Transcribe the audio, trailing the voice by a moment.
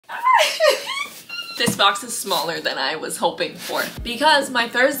This box is smaller than I was hoping for because my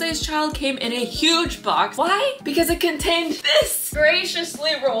Thursday's child came in a huge box. Why? Because it contained this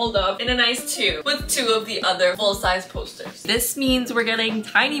graciously rolled up in a nice tube with 2 of the other full-size posters. This means we're getting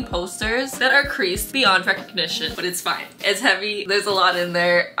tiny posters that are creased beyond recognition, but it's fine. It's heavy. There's a lot in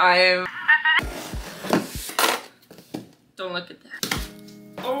there. Don't look at that.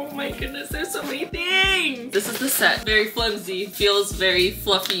 Oh my goodness, there's so many things! This is the set. Very flimsy, feels very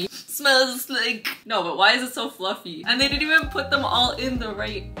fluffy. Smells like... No, but why is it so fluffy? And they didn't even put them all in the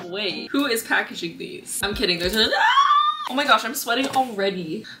right way. Who is packaging these? I'm kidding, there's a... Oh my gosh, I'm sweating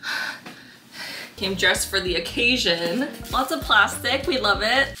already. Came dressed for the occasion. Lots of plastic, we love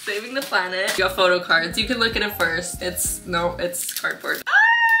it. Saving the planet. You got photo cards, you can look at it first. It's cardboard.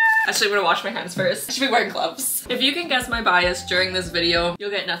 Actually, I'm gonna wash my hands first. I should be wearing gloves. If you can guess my bias during this video, you'll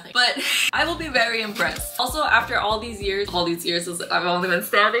get nothing. But I will be very impressed. Also, after all these years is I've only been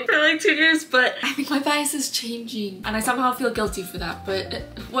standing for like 2 years, but I think my bias is changing. And I somehow feel guilty for that, but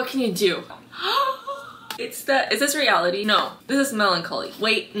what can you do? Is this reality? No. This is melancholy.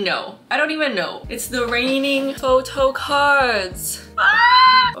 Wait, no. I don't even know. It's the raining photo cards.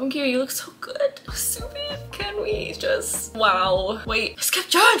 Ah! Okay, you look so good. Stupid. Can we just... Wow. Wait, skip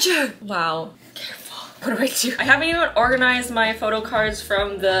charger! Wow. Careful. What do I do? I haven't even organized my photo cards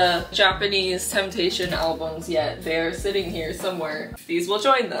from the Japanese Temptation albums yet. They're sitting here somewhere. These will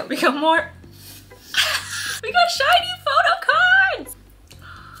join them. We got more. We got shiny photo cards!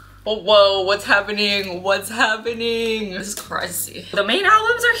 Oh, whoa, what's happening? What's happening? This is crazy. The main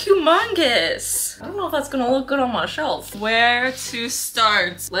albums are humongous. I don't know if that's gonna look good on my shelf. Where to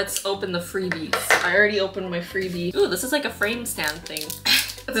start? Let's open the freebies. I already opened my freebie. Ooh, this is like a frame stand thing.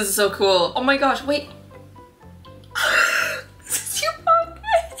 This is so cool. Oh my gosh, wait. This is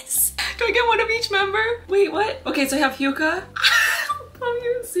humongous. Do I get one of each member? Wait, what? Okay, so I have Hyuka.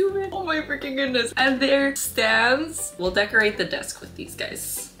 Oh my freaking goodness. And their stands. We'll decorate the desk with these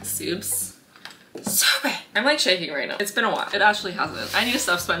guys. Subs. Super. I'm like shaking right now. It's been a while. It actually hasn't. I need to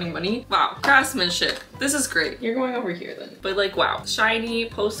stop spending money. Wow. Craftsmanship. This is great. You're going over here then. But like, wow. Shiny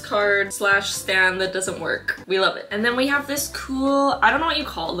postcard slash stand that doesn't work. We love it. And then we have this cool, I don't know what you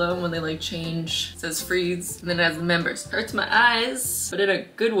call them when they like change. It says freeze. And then it has the members. Hurts my eyes, but in a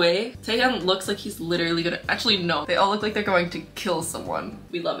good way. Taehyun looks like he's literally gonna, actually no. They all look like they're going to kill someone.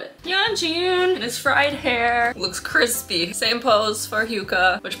 We love it. Yeonjun and his fried hair. Looks crispy. Same pose for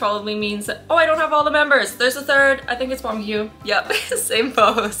Hyuka, which probably means that, oh, I don't have all the members. There's a third. I think it's Bongyu. Yep, same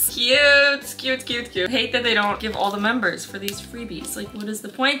pose. Cute, cute, cute, cute. I hate that they don't give all the members for these freebies. Like, what is the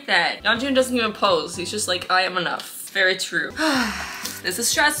point then? Yeonjun doesn't even pose. He's just like, I am enough. Very true. This is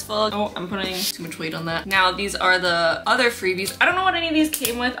stressful. Oh, I'm putting too much weight on that. Now, these are the other freebies. I don't know what any of these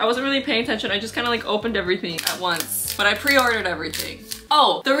came with. I wasn't really paying attention. I just kind of like opened everything at once. But I pre-ordered everything.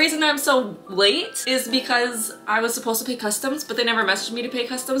 Oh, the reason I'm so late is because I was supposed to pay customs, but they never messaged me to pay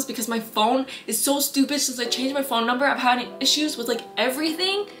customs because my phone is so stupid. Since I changed my phone number, I've had issues with like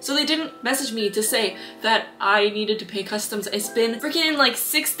everything. So they didn't message me to say that I needed to pay customs. It's been freaking like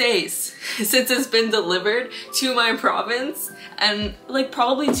 6 days since it's been delivered to my province and like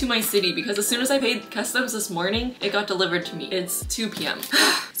probably to my city because as soon as I paid customs this morning, it got delivered to me. It's 2 p.m.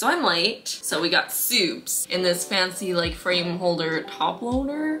 So I'm late. So we got soups in this fancy like frame holder top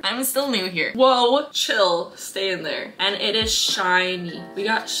loader. I'm still new here. Whoa, chill, stay in there. And it is shiny. We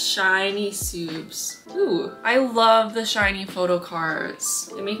got shiny soups. Ooh, I love the shiny photo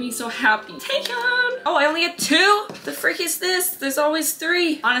cards. They make me so happy. Taehyun! Oh, I only get 2? The frick is this? There's always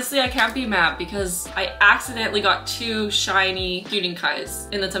 3. Honestly, I can't be mad because I accidentally got 2 shiny Kai's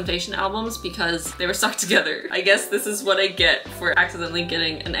in the Temptation albums because they were stuck together. I guess this is what I get for accidentally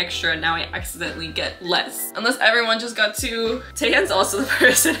getting an extra and now I accidentally get less. Unless everyone just got 2. Taehyun's also the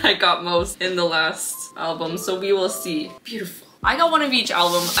person I got most in the last album, so we will see. Beautiful. I got one of each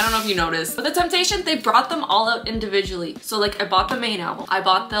album. I don't know if you noticed, but the Temptation, they brought them all out individually. So like I bought the main album, I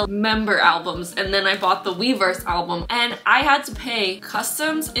bought the member albums, and then I bought the Weverse album, and I had to pay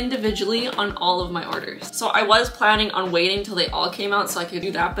customs individually on all of my orders. So I was planning on waiting till they all came out so I could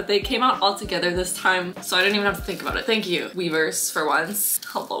do that, but they came out all together this time, so I didn't even have to think about it. Thank you, Weverse, for once.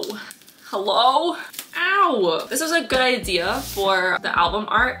 Hello. Hello? Ow! This was a good idea for the album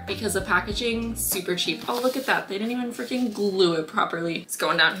art because the packaging super cheap. Oh, look at that. They didn't even freaking glue it properly. It's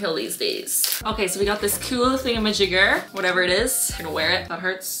going downhill these days. Okay, so we got this cool thingamajigger, whatever it is. I'm gonna wear it. That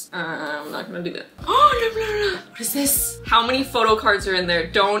hurts. I'm not gonna do that. Oh, no. What is this? How many photo cards are in there?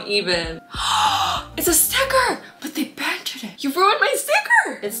 Don't even. It's a sticker, but they bantered it. You ruined my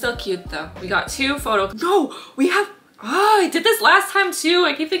sticker. It's still cute though. We got 2 photo. No, we have. Oh, I did this last time too.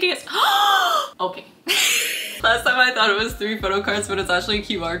 I keep thinking it's. Okay. Last time I thought it was 3 photo cards, but it's actually a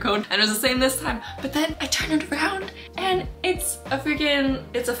QR code. And it was the same this time. But then I turned it around and it's a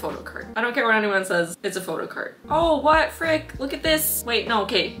photo card. I don't care what anyone says, it's a photo card. Oh, what frick? Look at this. Wait, no,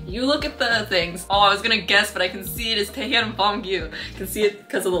 okay. You look at the things. Oh, I was gonna guess, but I can see it is Taehyun Bongyu. I can see it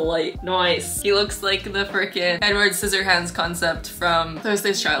because of the light. Nice. He looks like the frickin' Edward Scissorhands concept from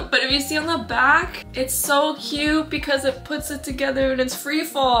Thursday's Child. But if you see on the back, it's so cute because it puts it together and it's free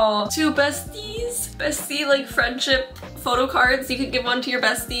fall. 2 besties. Bestie, like friendship photo cards. You could give one to your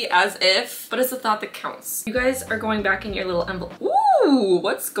bestie as if, but it's the thought that counts. You guys are going back in your little envelope. Ooh,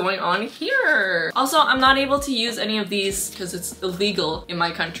 what's going on here? Also, I'm not able to use any of these because it's illegal in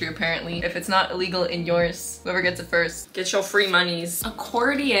my country apparently. If it's not illegal in yours, whoever gets it first gets your free monies.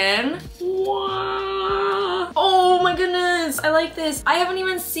 Accordion. Wow. Oh my goodness, I like this. I haven't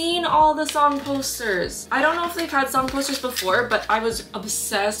even seen all the song posters. I don't know if they've had song posters before, but I was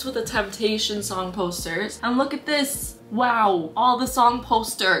obsessed with the Temptation song posters. And look at this. Wow, all the song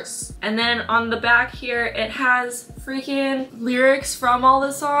posters. And then on the back here, it has freaking lyrics from all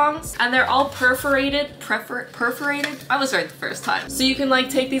the songs and they're all perforated. Perforated? I was right the first time. So you can like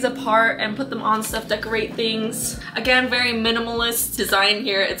take these apart and put them on stuff, decorate things. Again, very minimalist design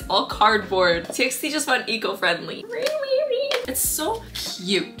here. It's all cardboard. TXT just went eco-friendly. It's so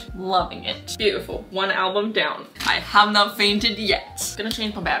cute. Loving it. Beautiful. 1 album down. I have not fainted yet. Gonna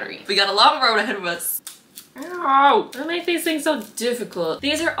change my battery. We got a long road ahead of us. Ow! What make these things so difficult?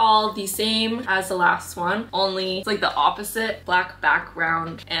 These are all the same as the last one, only it's like the opposite. Black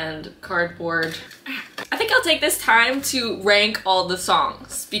background and cardboard. I think I'll take this time to rank all the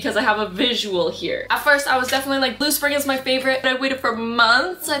songs because I have a visual here. At first, I was definitely like, Blue Spring is my favorite. I waited for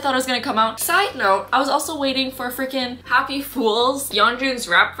months. I thought it was gonna come out. Side note, I was also waiting for freaking Happy Fools, Yeonjun's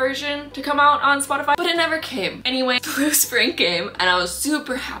rap version to come out on Spotify, but it never came. Anyway, Blue Spring came and I was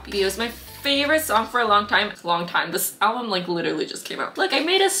super happy. It was my favorite song for a long time. This album like literally just came out. Like I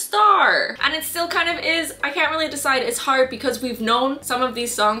made a star and it still kind of is. I can't really decide. It's hard because we've known some of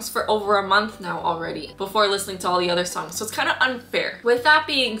these songs for over a month now already before listening to all the other songs. So it's kind of unfair. With that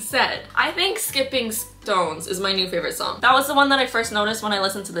being said, I think Skipping Stones is my new favorite song. That was the one that I first noticed when I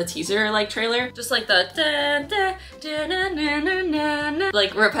listened to the teaser like trailer. Just like the da, da, da, na, na, na, na, na.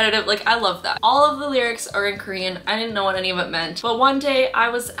 Like repetitive, like I love that. All of the lyrics are in Korean. I didn't know what any of it meant. But one day I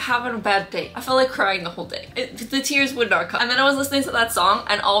was having a bad day. I felt like crying the whole day. The tears would not come. And then I was listening to that song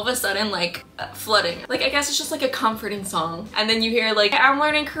and all of a sudden like flooding. Like I guess it's just like a comforting song. And then you hear like, I'm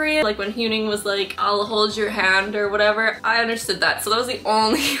learning Korean. Like when Hyuning was like, I'll hold your hand or whatever. I understood that. So that was the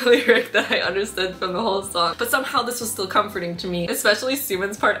only lyric that I understood from the whole song, but somehow this was still comforting to me, especially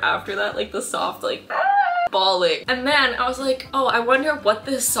Sumin's part after that, like the soft like bawling. And then I was like, oh, I wonder what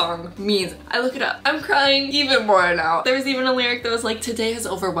this song means. I look it up. I'm crying even more now. There was even a lyric that was like, today has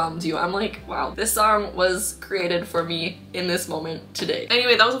overwhelmed you. I'm like, wow, this song was created for me in this moment today.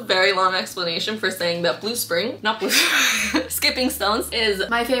 Anyway, that was a very long explanation for saying that Blue Spring, not Blue Skipping Stones is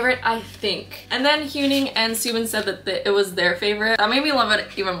my favorite, I think. And then Hyuning and Sumin said that it was their favorite. That made me love it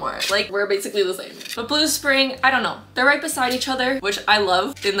even more. Like, we're basically the same. But Blue Spring, I don't know. They're right beside each other, which I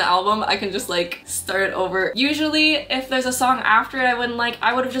love in the album. I can just like start it over. Usually, if there's a song after it I wouldn't like,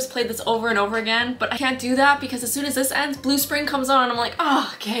 I would have just played this over and over again, but I can't do that because as soon as this ends, Blue Spring comes on and I'm like,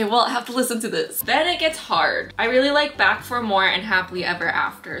 oh, okay, well, I have to listen to this. Then it gets hard. I really like Back for More and Happily Ever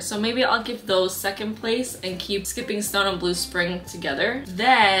After, so maybe I'll give those second place and keep Skipping Stone and Blue Spring together.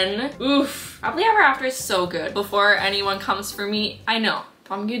 Then, oof, Happily Ever After is so good. Before anyone comes for me, I know.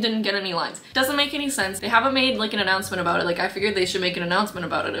 Bongyu didn't get any lines. Doesn't make any sense. They haven't made like an announcement about it. Like I figured they should make an announcement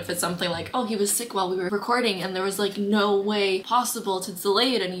about it if it's something like, oh, he was sick while we were recording and there was like no way possible to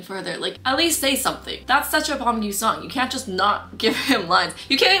delay it any further. Like at least say something. That's such a Bongyu song. You can't just not give him lines.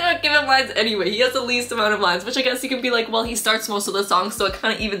 You can't not give him lines anyway. He has the least amount of lines, which I guess you can be like, well, he starts most of the song so it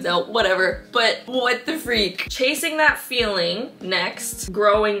kind of evens out, whatever. But what the freak? Chasing That Feeling next.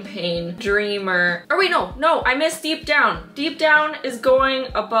 Growing Pain. Dreamer. Or wait, no, I missed Deep Down. Deep Down is going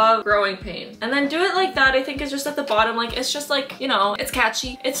above Growing Pain. And then Do It Like That I think is just at the bottom. Like it's just like, you know, it's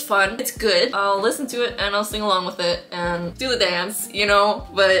catchy, it's fun, it's good. I'll listen to it and I'll sing along with it and do the dance, you know,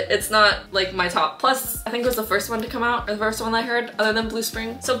 but it's not like my top. Plus, I think it was the first one to come out, or the first one I heard other than Blue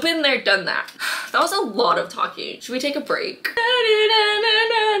Spring. So been there, done that. That was a lot of talking. Should we take a break?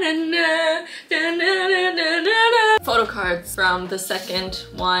 Photo cards from the second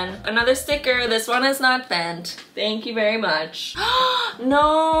one. Another sticker. This one is not bent. Thank you very much.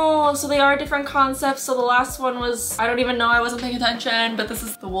 No, so they are different concepts. So the last one was, I don't even know, I wasn't paying attention, but this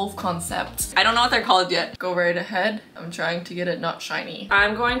is the wolf concept. I don't know what they're called yet. Go right ahead. I'm trying to get it not shiny.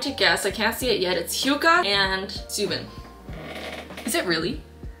 I'm going to guess, I can't see it yet. It's Hyuka and Subin. Is it really?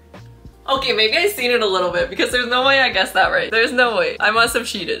 Okay, maybe I've seen it a little bit because there's no way I guessed that right. There's no way. I must have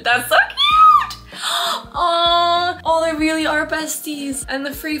cheated. That's so cute! Oh, they really are besties. And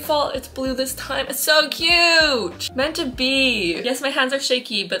the free fall, it's blue this time. It's so cute. Meant to be. Yes, my hands are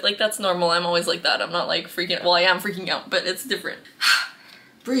shaky, but like that's normal. I'm always like that. I'm not like freaking out. Well, I am freaking out, but it's different.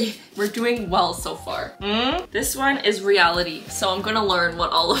 Breathe. We're doing well so far. This one is reality. So I'm gonna learn what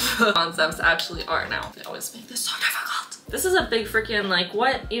all of the concepts actually are now. They always make this so difficult. This is a big freaking like,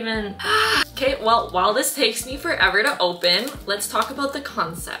 what even? Okay, well, while this takes me forever to open, let's talk about the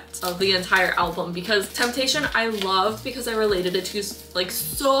concept of the entire album because Temptation I love because I related it to like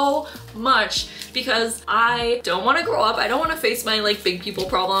so much because I don't want to grow up. I don't want to face my like big people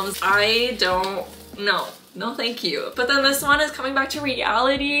problems. I don't know. No, thank you. But then this one is coming back to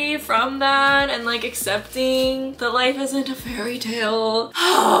reality from that and like accepting that life isn't a fairy tale.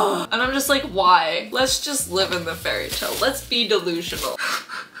 And I'm just like, why? Let's just live in the fairy tale. Let's be delusional.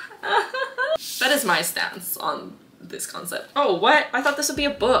 That is my stance on this concept. Oh, what? I thought this would be a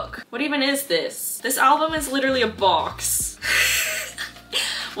book. What even is this? This album is literally a box.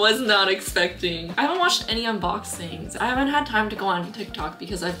 Was not expecting. I haven't watched any unboxings. I haven't had time to go on TikTok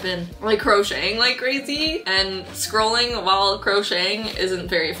because I've been like crocheting like crazy and scrolling while crocheting isn't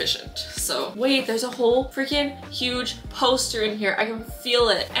very efficient. So wait, there's a whole freaking huge poster in here. I can feel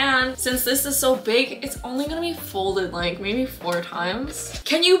it. And since this is so big, it's only gonna be folded like maybe 4 times.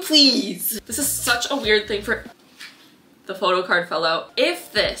 Can you please? This is such a weird thing for... The photo card fell out.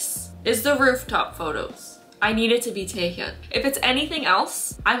 If this is the rooftop photos, I need it to be taken. If it's anything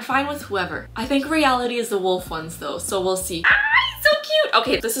else, I'm fine with whoever. I think reality is the wolf ones though, so we'll see. Ah, so cute!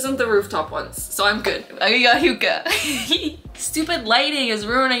 Okay, this isn't the rooftop ones, so I'm good. I got Hyuka. Stupid lighting is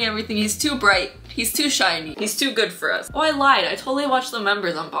ruining everything. He's too bright. He's too shiny. He's too good for us. Oh, I lied. I totally watched the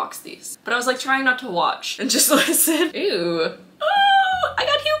members unbox these. But I was like trying not to watch and just listen. Ew. Oh, I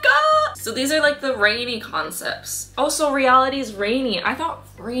got Hyuka! So these are like the rainy concepts. Oh, so reality is rainy. I thought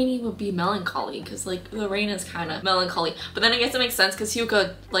rainy would be melancholy because like the rain is kind of melancholy. But then I guess it makes sense because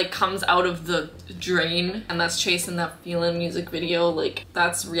Hyuka like comes out of the drain and that's chasing that feeling music video. Like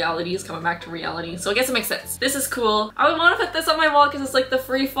that's reality is coming back to reality. So I guess it makes sense. This is cool. I would want to put this on my wall because it's like the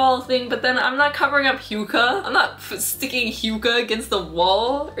free fall thing, but then I'm not covering up Hyuka. I'm not sticking Hyuka against the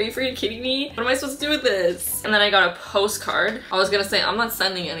wall. Are you freaking kidding me? What am I supposed to do with this? And then I got a postcard. I was gonna say, I'm not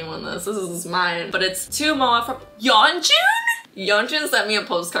sending anyone this. This is mine. But it's to Moa from Yeonjun? Yeonjun sent me a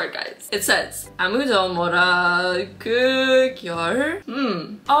postcard, guys. It says, 아무도 모르게 열.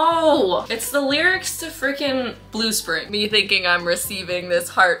 Oh, it's the lyrics to freaking Blue Spring. Me thinking I'm receiving this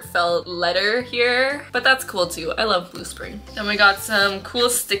heartfelt letter here. But that's cool too. I love Blue Spring. Then we got some cool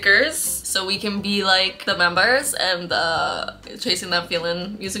stickers so we can be like the members and the Chasing That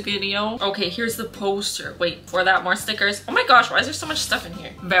Feeling music video. Okay, here's the poster. Wait, for that, more stickers. Oh my gosh, why is there so much stuff in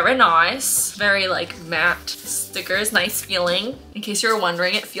here? Very nice. Very like matte stickers. Nice feeling. In case you're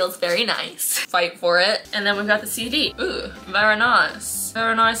wondering, it feels very nice. Fight for it. And then we've got the CD. Ooh, very nice.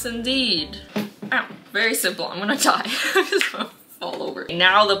 Very nice indeed. Ow, very simple. I'm gonna die. I'm just gonna fall over.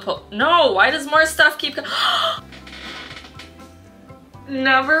 Now the no, why does more stuff keep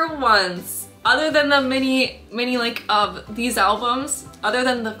Never once, other than the mini like of these albums, other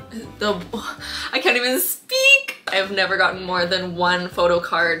than the I can't even speak. I've never gotten more than 1 photo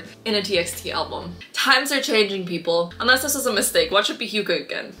card in a TXT album. Times are changing, people. Unless this was a mistake. Watch it be Hyuka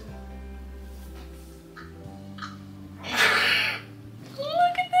again.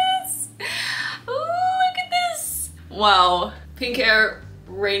 Look at this! Look at this! Wow. Pink hair,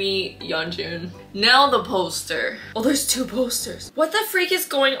 rainy Yeonjun. Now the poster. Oh, there's 2 posters. What the freak is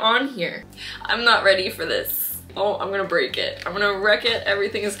going on here? I'm not ready for this. Oh, I'm gonna break it. I'm gonna wreck it.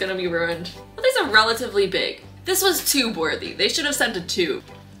 Everything is gonna be ruined. Well, these are relatively big. This was tube worthy. They should have sent a tube.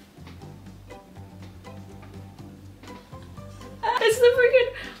 It's the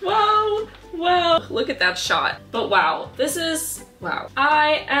freaking, wow, wow. Look at that shot. But wow, this is, wow.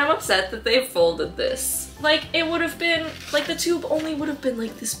 I am upset that they folded this. Like, it would have been, like the tube only would have been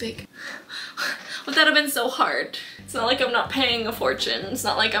like this big. Would that have been so hard? It's not like I'm not paying a fortune. It's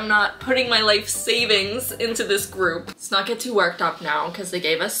not like I'm not putting my life savings into this group. Let's not get too worked up now because they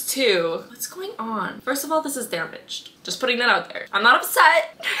gave us 2. What's going on? First of all, this is damaged. Just putting that out there. I'm not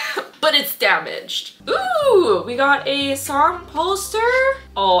upset, but it's damaged. Ooh, we got a song poster.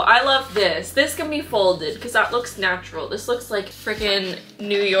 Oh, I love this. This can be folded because that looks natural. This looks like freaking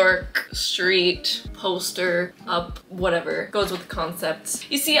New York street poster up, whatever. Goes with the concept.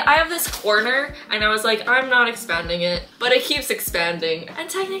 You see, I have this corner and I was like, I'm not expanding it, but it keeps expanding. And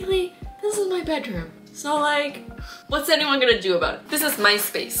technically, this is my bedroom. So like, what's anyone gonna do about it? This is my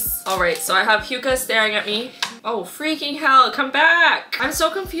space. All right, so I have Hyuka staring at me. Oh, freaking hell, come back. I'm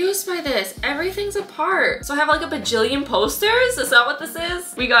so confused by this. Everything's apart. So I have like a bajillion posters? Is that what this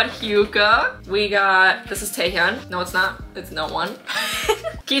is? We got Hyuka. We got, this is Taehyun. No, it's not. It's no one.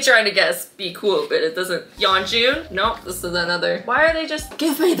 Keep trying to guess. Be cool, but it doesn't. Yeonjun? Nope, this is another. Why are they just,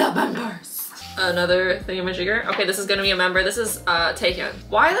 give me the members. Another thingamajigger. Okay, this is gonna be a member. This is Taehyun.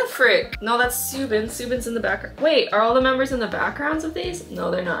 Why the frick? No, that's Subin. Subin's in the background. Wait, are all the members in the backgrounds of these? No,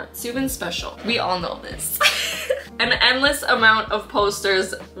 they're not. Subin's special. We all know this. An endless amount of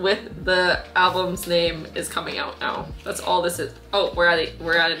posters with the album's name is coming out now. That's all this is. Oh, we're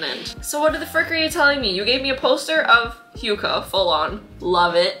at an end. So what the frick are you telling me? You gave me a poster of Hyuka, full on.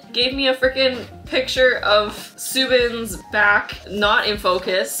 Love it. Gave me a freaking picture of Subin's back, not in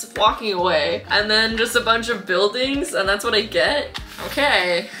focus, walking away, and then just a bunch of buildings, and that's what I get?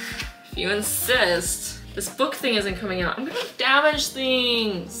 Okay, if you insist. This book thing isn't coming out. I'm gonna damage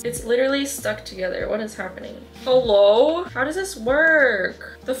things. It's literally stuck together. What is happening? Hello? How does this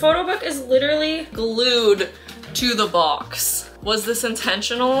work? The photo book is literally glued to the box. Was this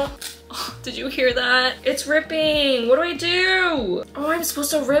intentional? Oh, did you hear that? It's ripping. What do I do? Oh, I'm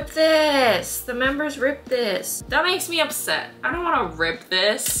supposed to rip this. The members ripped this. That makes me upset. I don't want to rip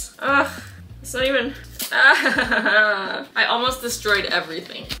this. Ugh, it's not even... I almost destroyed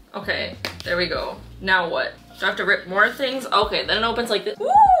everything. Okay, there we go. Now what? Do I have to rip more things? Okay, then it opens like this.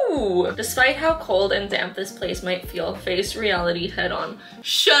 Ooh! Despite how cold and damp this place might feel, face reality head on.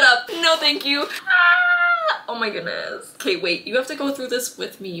 Shut up! No thank you! Ah! Oh my goodness. Okay, wait, you have to go through this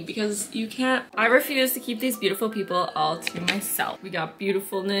with me because you can't. I refuse to keep these beautiful people all to myself. We got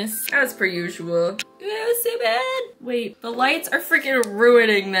beautifulness, as per usual. Ew, so bad. Wait, the lights are freaking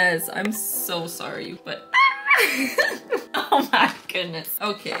ruining this. I'm so sorry, but oh my goodness.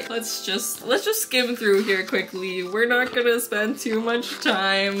 Okay, let's just skim through here quickly. We're not gonna spend too much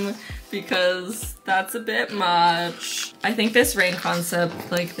time because that's a bit much. I think this rain concept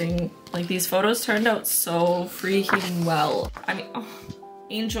thing, like these photos turned out so freaking well. I mean, oh,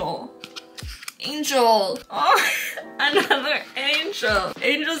 Angel. Angel! Oh, another angel!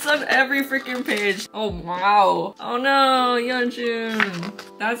 Angels on every freaking page. Oh wow. Oh no,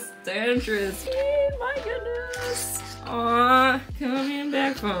 Yeonjun. That's dangerous. My goodness. Aw, coming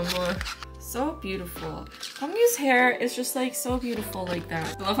back for more. So beautiful. Hongryu's hair is just like so beautiful like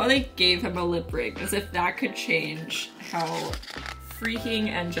that. I love how they gave him a lip ring, as if that could change how freaking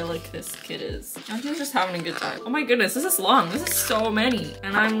angelic this kid is. Yeonjun's just having a good time. Oh my goodness, this is long. This is so many.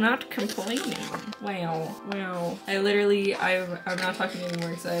 And I'm not complaining. Wow. Wow. I'm not talking anymore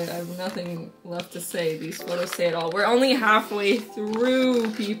because I have nothing left to say. These photos say it all. We're only halfway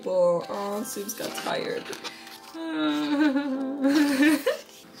through, people. Oh, Soob's got tired.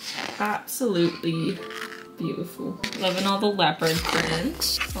 Absolutely beautiful. Loving all the leopard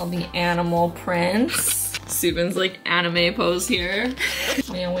print, all the animal prints. Subin's like anime pose here.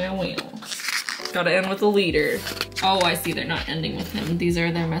 Wow, wow, wow. Gotta end with a leader. Oh, I see, they're not ending with him. These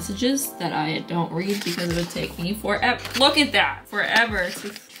are their messages that I don't read because it would take me forever. Look at that! Forever to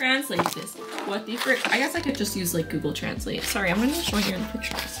translate this. What the frick? I guess I could just use like Google Translate. Sorry, I'm gonna show you the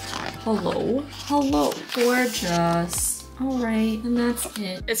pictures. Hello? Hello. Gorgeous. Alright, and that's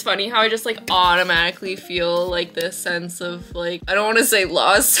it. It's funny how I just like automatically feel like this sense of like, I don't want to say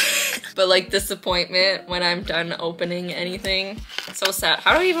loss, but like disappointment when I'm done opening anything. It's so sad.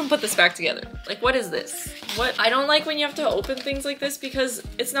 How do I even put this back together? Like, what is this? What? I don't like when you have to open things like this because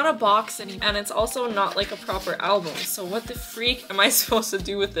it's not a box anymore, and it's also not like a proper album. So what the freak am I supposed to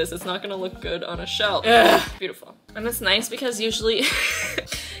do with this? It's not gonna look good on a shelf. Ugh. Beautiful. And it's nice because usually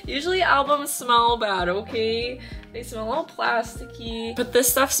albums smell bad, okay? They smell all plasticky, but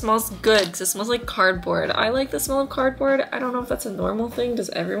this stuff smells good because it smells like cardboard. I like the smell of cardboard. I don't know if that's a normal thing. Does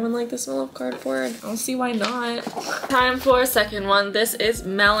everyone like the smell of cardboard? I don't see why not. Time for a second one. This is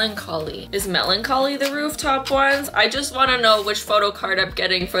Melancholy. Is Melancholy the rooftop ones? I just want to know which photo card I'm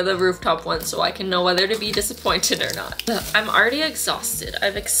getting for the rooftop one so I can know whether to be disappointed or not. I'm already exhausted.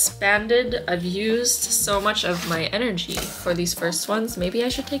 I've expanded. I've used so much of my energy for these first ones. Maybe I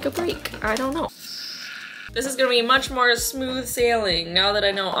should take a break. I don't know. This is gonna be much more smooth sailing now that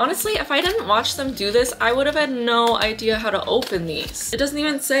I know. Honestly, if I didn't watch them do this, I would have had no idea how to open these. It doesn't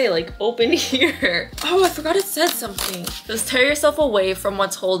even say like open here. Oh, I forgot it said something. Just tear yourself away from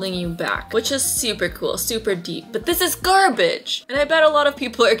what's holding you back, which is super cool, super deep. But this is garbage. And I bet a lot of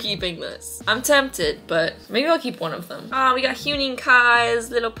people are keeping this. I'm tempted, but maybe I'll keep one of them. Ah, we got Huening Kai's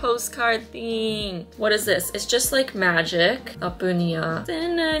little postcard thing. What is this? It's just like magic. Apunia.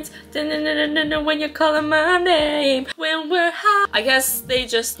 When you're calling my name when we're high. I guess they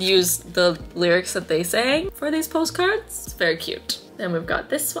just used the lyrics that they sang for these postcards. It's very cute. Then we've got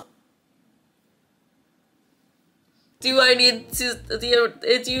this one. Do I need to,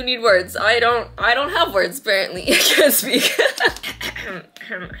 do you need words? I don't have words apparently. I can't speak.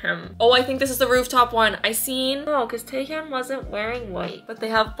 Oh, I think this is the rooftop one. I seen, no, because Taehyun wasn't wearing white, but they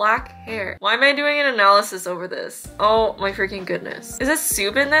have black hair. Why am I doing an analysis over this? Oh my freaking goodness. Is this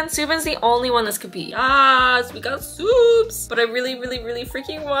Subin then? Subin's the only one this could be. Yes, we got Subs. But I really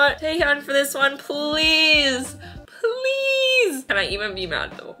freaking want Taehyun for this one, please. Please! Can I even be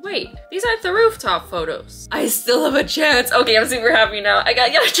mad though? Wait, these aren't the rooftop photos. I still have a chance. Okay, I'm super happy now. I got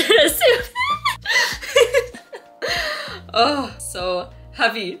Yeonjun soon. Oh, so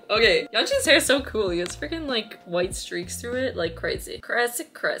heavy. Okay, Yeonjun's hair is so cool. He has freaking like white streaks through it, like crazy. Crazy.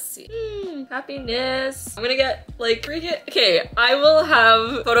 Happiness. I'm gonna get like freaking, okay, I will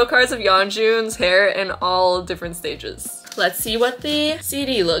have photo cards of Yeonjun's hair in all different stages. Let's see what the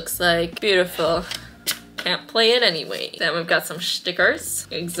CD looks like. Beautiful. Can't play it anyway. Then we've got some stickers.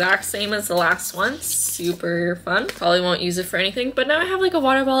 Exact same as the last one. Super fun. Probably won't use it for anything, but now I have like a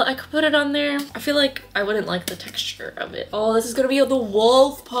water ball. I could put it on there. I feel like I wouldn't like the texture of it. Oh, this is gonna be the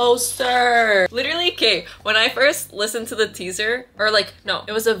wolf poster. Literally, okay, when I first listened to the teaser, or like, no,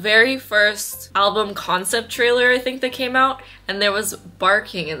 it was the very first album concept trailer I think that came out, and there was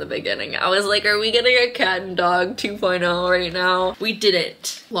barking in the beginning. I was like, are we getting a cat and dog 2.0 right now? We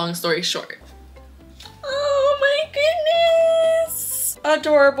didn't. Long story short. Oh my goodness!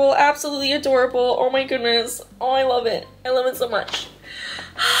 Adorable, absolutely adorable. Oh my goodness. Oh, I love it. I love it so much.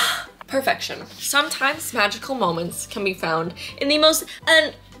 Perfection. Sometimes magical moments can be found in the most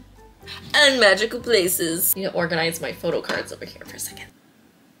unmagical places. I need to organize my photo cards over here for a second.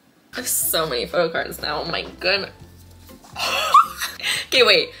 I have so many photo cards now. Oh my goodness. Okay,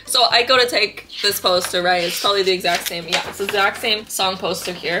 wait. So I go to take this poster, right? It's probably the exact same. Yeah, it's the exact same song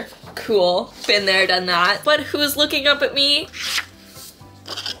poster here. Cool. Been there, done that. But who's looking up at me?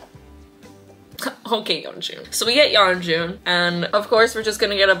 Okay, Yeonjun. So we get Yeonjun, and of course we're just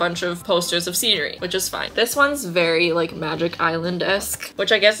gonna get a bunch of posters of scenery, which is fine. This one's very like Magic Island-esque,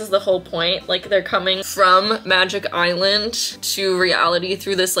 which I guess is the whole point. Like they're coming from Magic Island to reality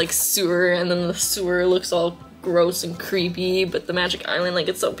through this like sewer, and then the sewer looks all gross and creepy, but the Magic Island, like,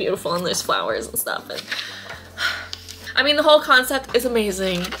 it's so beautiful and there's flowers and stuff. And I mean, the whole concept is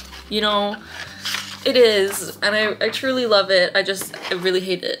amazing, you know. It is, and I truly love it. I really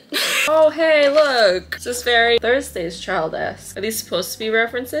hate it. Oh, hey, look. This is very Thursday's Child-esque. Are these supposed to be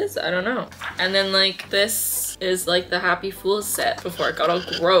references? I don't know. And then, like, this is, like, the Happy Fools set before it got all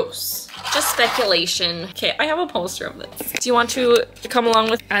gross. Just speculation. Okay, I have a poster of this. Do you want to come along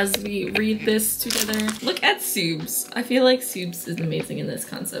with as we read this together? Look at Subs. I feel like Subs is amazing in this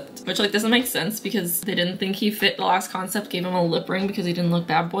concept. Which, like, doesn't make sense because they didn't think he fit the last concept, gave him a lip ring because he didn't look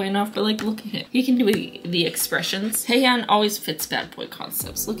bad boy enough, but, like, look at him. He can do the expressions. Taehyun always fits bad boy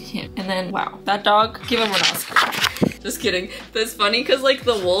concepts. Look at him. And then, wow, that dog, give him an Oscar. Just kidding. That's funny because like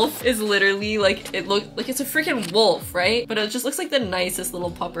the wolf is literally like, it looks like it's a freaking wolf, right? But it just looks like the nicest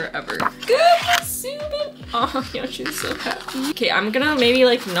little pupper ever. Goodness, Subin. Oh, yeah, she's so happy. Okay, I'm gonna maybe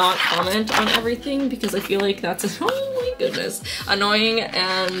like not comment on everything because I feel like that's, oh my goodness, annoying,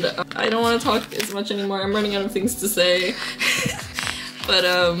 and I don't want to talk as much anymore. I'm running out of things to say. But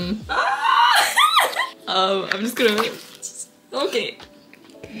I'm just gonna, okay.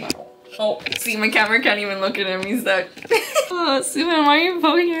 Oh, see, my camera can't even look at him. He's stuck. Oh, Subin, why are you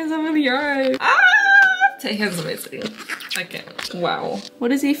poking yourself in the eye? Ah! Taehyun's amazing. I can't. Wow.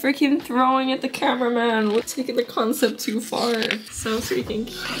 What is he freaking throwing at the cameraman? We're taking the concept too far. So freaking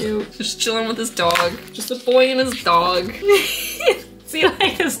cute. Just chilling with his dog. Just a boy and his dog. See,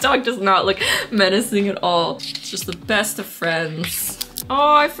 like, this dog does not look menacing at all. It's just the best of friends.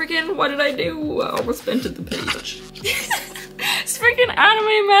 Oh, I freaking, what did I do? I almost vented the page. This freaking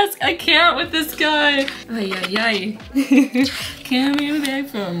anime mask. I can't with this guy. Ay, ay, ay. Can't be back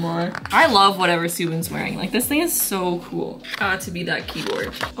for more. I love whatever Subin's wearing. Like, this thing is so cool. To be that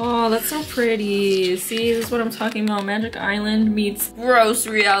keyboard. Oh, that's so pretty. See, this is what I'm talking about. Magic Island meets gross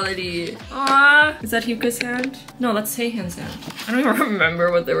reality. Ah, is that Hyuka's hand? No, that's Taehyun's hand. I don't even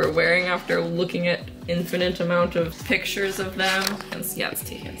remember what they were wearing after looking at infinite amount of pictures of them. And yeah, it's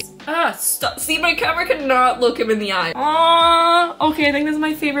Taehyun's. Ah, stop. See, my camera cannot look him in the eye. Ah, okay, I think this is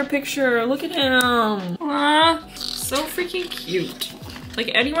my favorite picture. Look at him. Ah, so freaking cute.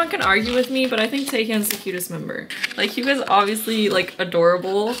 Like, anyone can argue with me, but I think Taehyun's the cutest member. Like, Hyuka's obviously, like,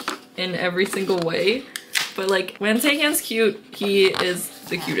 adorable in every single way, but, like, when Taehyun's cute, he is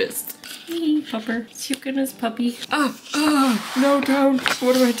the cutest. Hey, pupper. Hyuka and his puppy. No, don't.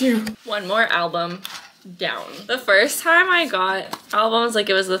 What do I do? One more album down. The first time I got albums. Like,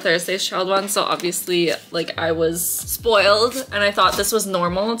 it was the Thursday's Child one, so obviously, like, I was spoiled, and I thought this was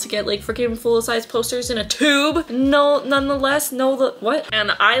normal to get, like, freaking full-size posters in a tube. No, nonetheless, what?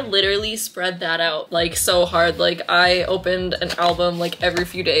 And I literally spread that out, like, so hard. Like, I opened an album, like, every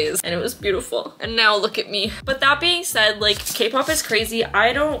few days, and it was beautiful. And now look at me. But that being said, like, K-pop is crazy.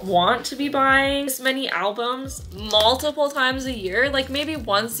 I don't want to be buying this many albums multiple times a year, like, maybe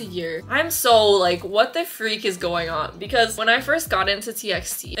once a year. I'm so, like, what the freak is going on? Because when I first got into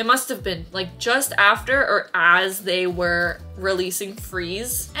TXT, it must have been, like, just after or as they were releasing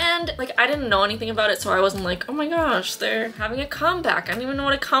Freeze, and like I didn't know anything about it, so I wasn't like, oh my gosh, they're having a comeback. I didn't even know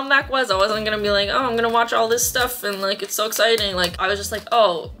what a comeback was. I wasn't gonna be like, oh, I'm gonna watch all this stuff and like it's so exciting. Like, I was just like,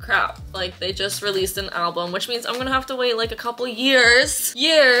 oh crap, like they just released an album, which means I'm gonna have to wait like a couple years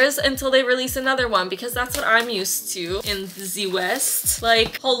until they release another one, because that's what I'm used to in the West.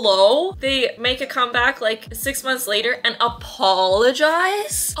 Like, hello, they make a comeback like 6 months later and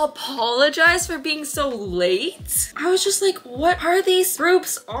apologize for being so late. I was just like, what are these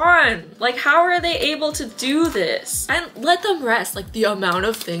groups on? Like, how are they able to do this? And let them rest. Like, the amount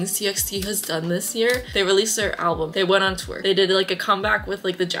of things TXT has done this year. They released their album. They went on tour. They did like a comeback with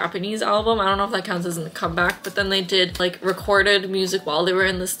like the Japanese album. I don't know if that counts as a comeback, but then they did like recorded music while they were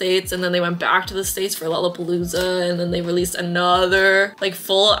in the States, and then they went back to the States for Lollapalooza, and then they released another like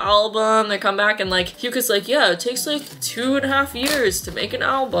full album. They come back and like Hyuko's like, yeah, it takes like 2.5 years to make an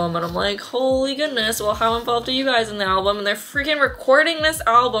album. And I'm like, holy goodness, well, how involved are you guys in the album? And they're freaking recording this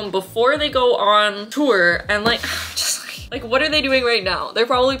album before they go on tour, and like just like what are they doing right now? They're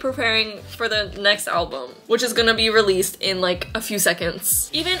probably preparing for the next album, which is gonna be released in like a few seconds.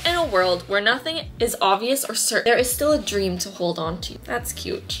 Even in a world where nothing is obvious or certain, there is still a dream to hold on to. That's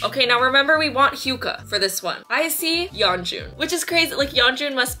cute. Okay, now remember, we want Hyuka for this one. I see Yeonjun, which is crazy. Like,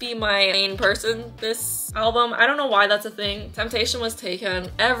 Yeonjun must be my main person this album. I don't know why that's a thing. Temptation was taken.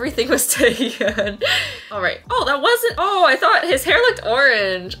 Everything was taken. All right. Oh, that wasn't. Oh, I thought his hair looked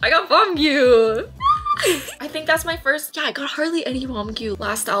orange. I got Bumgyu. I think that's my first. Yeah, I got hardly any Bumgyu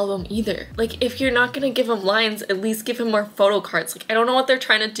last album either. Like, if you're not gonna give him lines, at least give him more photo cards. Like, I don't know what they're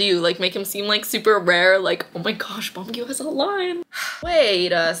trying to do. Like, make him seem like super rare. Like, oh my gosh, Bumgyu has a line.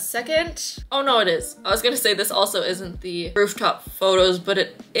 Wait a second. Oh no, it is. I was gonna say this also isn't the rooftop photos, but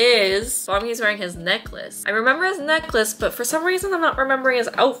it is. Bumgyu's wearing his necklace. I remember his necklace, but for some reason I'm not remembering his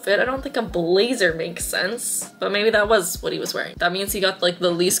outfit. I don't think a blazer makes sense, but maybe that was what he was wearing. That means he got like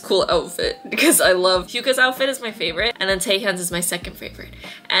the least cool outfit, because I love Hyuka's outfit is my favorite, and then Taehyun's is my second favorite.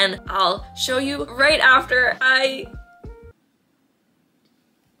 And I'll show you right after I...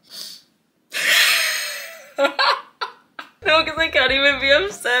 No, because I can't even be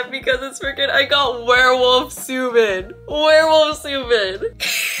upset because it's freaking, I got werewolf Subin. Werewolf Subin.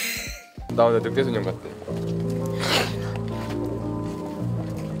 나 오늘 늑대소년 같대.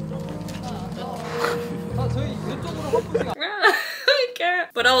 I can't.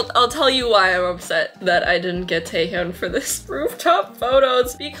 But I'll tell you why I'm upset that I didn't get Taehyun for this rooftop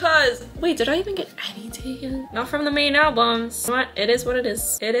photos, because wait, did I even get any Taehyun? Not from the main albums. You know what? It is what it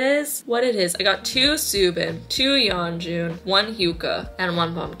is. It is what it is. I got 2 Subin, 2 Yeonjun, 1 Hyuka, and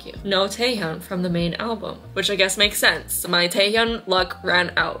 1 Bumgyu. No Taehyun from the main album, which I guess makes sense. My Taehyun luck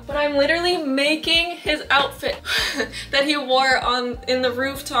ran out. But I'm literally making his outfit that he wore in the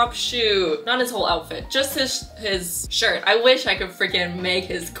rooftop shoot. Not his whole outfit, just his shirt. I wish I could freaking make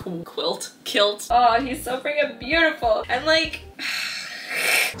his kilt. Oh, he's so freaking beautiful. And like,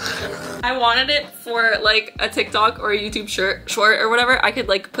 I wanted it for like a TikTok or a YouTube short or whatever. I could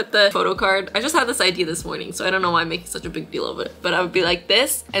like put the photo card. I just had this idea this morning, so I don't know why I'm making such a big deal of it. But I would be like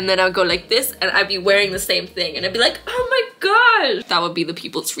this, and then I would go like this, and I'd be wearing the same thing, and I'd be like, oh my gosh. That would be the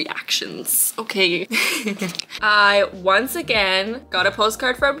people's reactions. Okay. I once again got a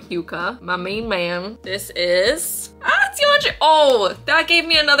postcard from Hyuka, my main man. This is... it's Yeonjun. Oh, that gave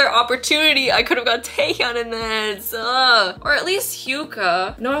me another opportunity. I could have got Taehyun in this. Or at least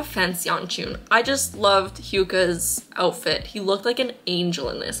Hyuka. No offense, Yeonjun. I just loved Hyuka's outfit. He looked like an angel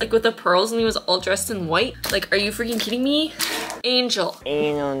in this. Like with the pearls, and he was all dressed in white. Like, are you freaking kidding me? Angel.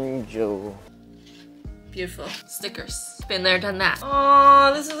 Angel. Beautiful. Stickers. Been there, done that.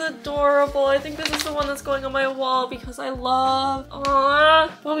 Oh, this is adorable. I think this is the one that's going on my wall because I love... Aww.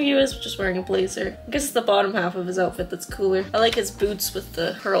 Bumgyu is just wearing a blazer. I guess it's the bottom half of his outfit that's cooler. I like his boots with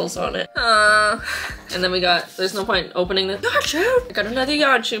the pearls on it. And then we got... There's no point opening this. Yeonjun! I got another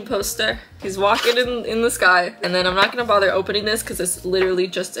Yeonjun poster. He's walking in the sky. And then I'm not gonna bother opening this because it's literally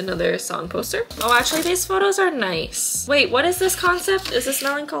just another song poster. Oh, actually these photos are nice. Wait, what is this concept? Is this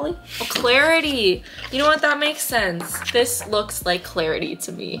melancholy? Oh, clarity. You know what? That makes sense. This looks like clarity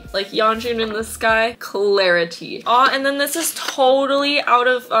to me. Like Yeonjun in the sky, clarity. Oh, and then this is totally out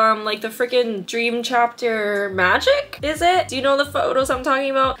of like the freaking Dream Chapter magic, is it? Do you know the photos I'm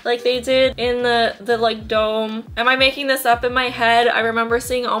talking about? Like they did in the like dome. Am I making this up in my head? I remember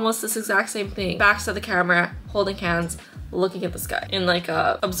seeing almost this exact same thing. Backs to the camera, holding hands, looking at the sky in like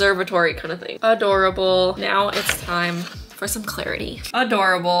a observatory kind of thing. Adorable. Now it's time for some clarity.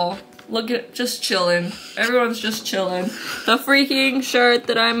 Adorable. Look at, just chilling. Everyone's just chilling. The freaking shirt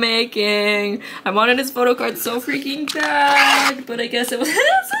that I'm making. I wanted his photo card so freaking bad, but I guess it was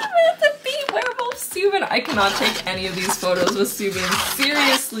meant to be Werewolf Subin. I cannot take any of these photos with Subin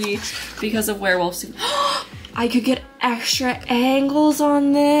seriously because of Werewolf Subin. I could get extra angles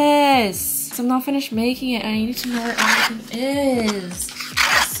on this. So I'm not finished making it and I need to know where everything is.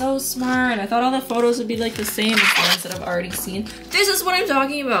 So smart. I thought all the photos would be like the same as the ones that I've already seen. This is what I'm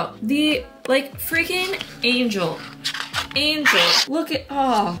talking about. The like freaking angel. Angel. Look at,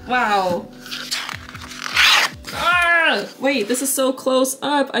 oh, wow. Ah, wait, this is so close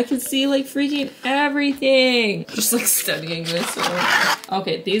up. I can see like freaking everything. Just like studying this.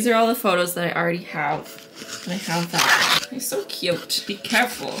 Okay, these are all the photos that I already have. And I have that. He's so cute. Be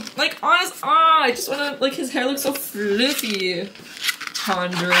careful. Like, honest, I just wanna, like, his hair looks so fluffy.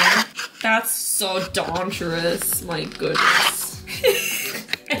 Pondering. That's so dangerous. My goodness.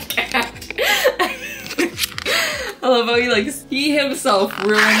 I can't. I love how he himself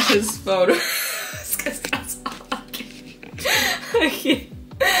ruined his photos. Cause that's all I can't.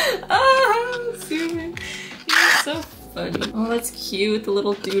 Ah, Subin. He's so funny. Oh, that's cute. The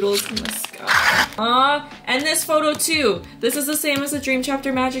little doodles in the sky. And this photo too. This is the same as the Dream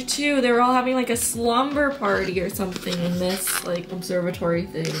Chapter Magic too. They were all having like a slumber party or something in this like observatory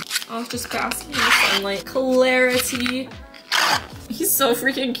thing. Oh, just basking in the sunlight. Clarity. He's so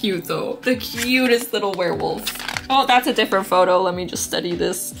freaking cute though. The cutest little werewolf. Oh, that's a different photo. Let me just study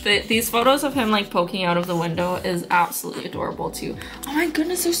this. These photos of him like poking out of the window is absolutely adorable too. Oh my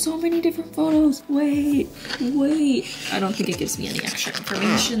goodness, there's so many different photos. Wait. I don't think it gives me any extra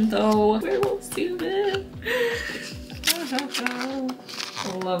information though. Werewolf Subin.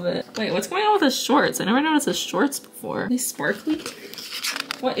 I love it. Wait, what's going on with his shorts? I never noticed his shorts before. Are they sparkly?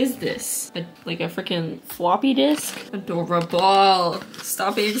 What is this? Like a freaking floppy disk? Adorable.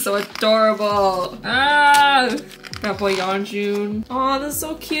 Stop being so adorable. Ah! That boy Yeonjun. Oh, that's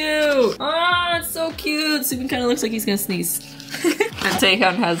so cute. Oh, it's so cute. Subin kind of looks like he's gonna sneeze. And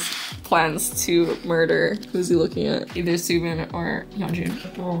Taehyun has plans to murder. Who's he looking at? Either Subin or Yeonjun.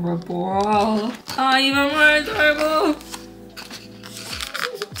 Adorable. Oh, even more adorable.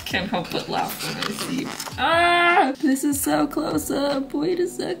 Can't help but laugh when I see. Ah! This is so close up. Wait a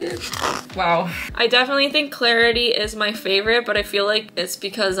second. Wow. I definitely think Clarity is my favorite, but I feel like it's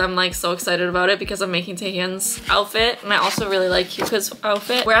because I'm like so excited about it because I'm making Taehyun's outfit, and I also really like Hyuka's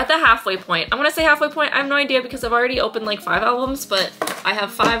outfit. We're at the halfway point. I'm gonna say halfway point. I have no idea because I've already opened like 5 albums, but I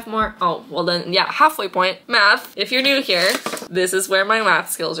have 5 more. Oh, well then, yeah, halfway point. Math. If you're new here, this is where my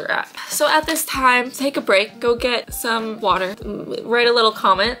math skills are at. So at this time, take a break, go get some water, write a little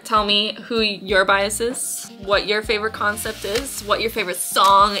comment. Tell me who your bias is, what your favorite concept is, what your favorite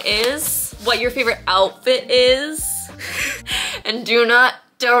song is, what your favorite outfit is. And do not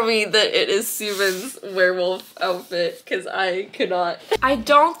tell me that it is Subin's werewolf outfit, because I cannot. I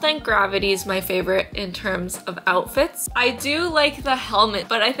don't think Gravity is my favorite in terms of outfits. I do like the helmet,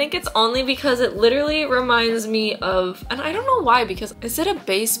 but I think it's only because it literally reminds me of, and I don't know why, because is it a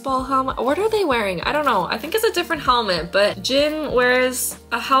baseball helmet? What are they wearing? I don't know. I think it's a different helmet, but Jin wears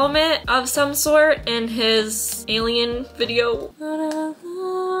a helmet of some sort in his Alien video.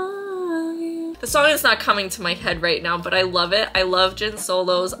 The song is not coming to my head right now, but I love it. I love Jin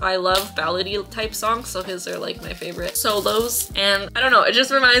solos. I love ballady type songs, so his are like my favorite solos. And I don't know, it just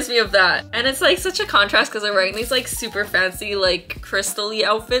reminds me of that. And it's like such a contrast because they're wearing these like super fancy like crystal-y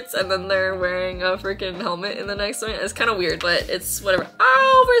outfits and then they're wearing a freaking helmet in the next one. It's kind of weird, but it's whatever.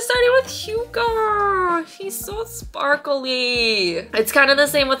 Oh, we're starting with Hyuka. He's so sparkly. It's kind of the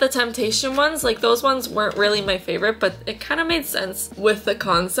same with the Temptation ones. Like those ones weren't really my favorite, but it kind of made sense with the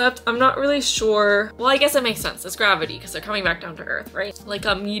concept. I'm not really sure sure. Well, I guess it makes sense. It's gravity because they're coming back down to Earth, right? Like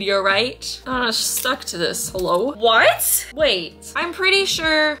a meteorite. Oh, it's stuck to this. Hello? What? Wait, I'm pretty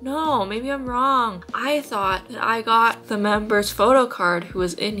sure. No, maybe I'm wrong. I thought that I got the member's photo card who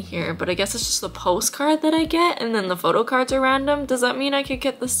was in here, but I guess it's just the postcard that I get and then the photo cards are random. Does that mean I could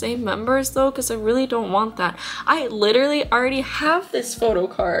get the same members though? Because I really don't want that. I literally already have this photo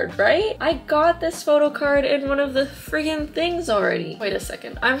card, right? I got this photo card in one of the friggin' things already. Wait a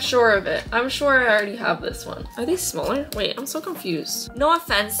second. I'm sure of it. I'm sure I already have this one. Are these smaller? Wait, I'm so confused. No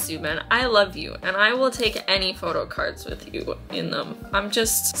offense, Subin. I love you and I will take any photo cards with you in them. I'm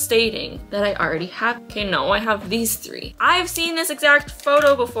just stating that I already have. Okay, no, I have these three. I've seen this exact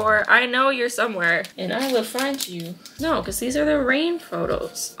photo before. I know you're somewhere and I will find you. No, because these are the rain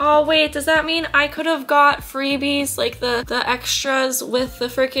photos. Oh wait, does that mean I could have got freebies like the extras with the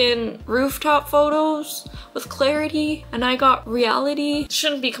freaking rooftop photos with clarity and I got reality?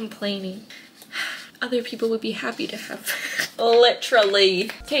 Shouldn't be complaining. Other people would be happy to have.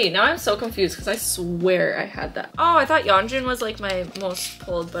 Literally. Okay, now I'm so confused because I swear I had that. Oh, I thought Yeonjun was like my most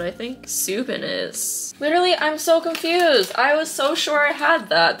pulled, but I think Subin is. Literally, I'm so confused. I was so sure I had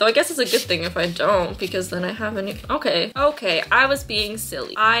that. Though I guess it's a good thing if I don't because then I have a new. Okay, I was being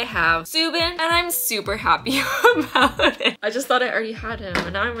silly. I have Subin and I'm super happy about it. I just thought I already had him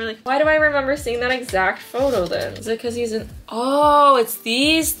and now I'm really. Why do I remember seeing that exact photo then? Is it because he's in. Oh, it's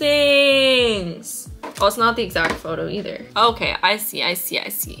these things. Oh, it's not the exact photo either. Okay, I see. I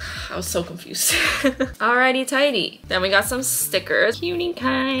was so confused. Alrighty, tidy. Then we got some stickers. Cutie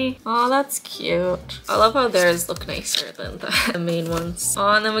Kai. Oh, that's cute. I love how theirs look nicer than the main ones.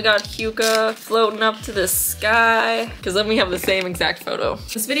 Oh, and then we got Hyuka floating up to the sky. Because then we have the same exact photo.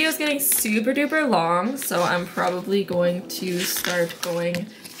 This video is getting super duper long, so I'm probably going to start going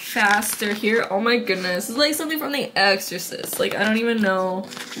faster here. Oh my goodness. It's like something from The Exorcist. Like, I don't even know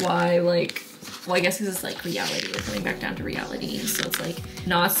why, like, well, I guess because it's like reality. We're coming back down to reality. So it's like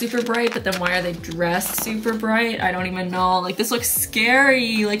not super bright, but then why are they dressed super bright? I don't even know. Like this looks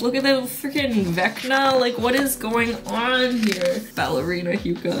scary. Like look at the freaking Vecna. Like what is going on here? Ballerina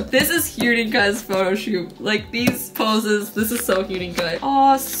Hyuka. This is Hyuninka's photo shoot. Like these poses, this is so Hyuninka.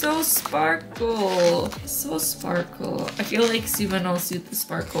 Oh, so sparkle. So sparkle. I feel like Subin will suit the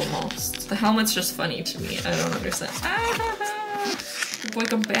sparkle most. The helmet's just funny to me. I don't understand.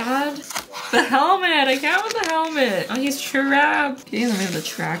 Like a bad. The helmet! I can't with the helmet! Oh, he's trapped! Okay, then we have the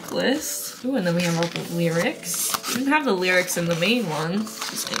track list. Ooh, and then we have all the lyrics. We didn't have the lyrics in the main one,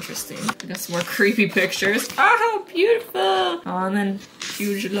 which is interesting. We got some more creepy pictures. Oh, how beautiful! Oh, and then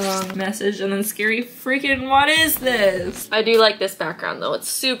huge long message, and then scary freaking what is this? I do like this background though, it's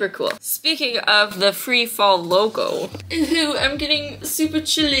super cool. Speaking of the Free Fall logo, ooh, I'm getting super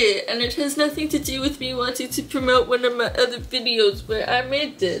chilly, and it has nothing to do with me wanting to promote one of my other videos where I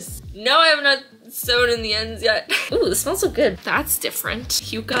made this. No, I have not sewn in the ends yet. Ooh, this smells so good. That's different.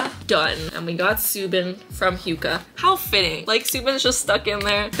 Hyuka, done. And we got Subin from Hyuka. How fitting. Like, Subin's just stuck in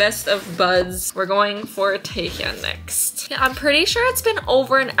there. Best of buds. We're going for Taehyun next. Yeah, I'm pretty sure it's been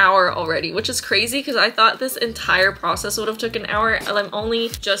over an hour already, which is crazy because I thought this entire process would have took an hour, and I'm only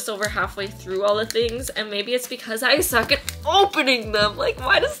just over halfway through all the things, and maybe it's because I suck at opening them. Like,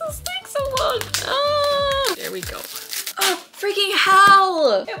 why does this take so long? Ah, there we go. Oh, freaking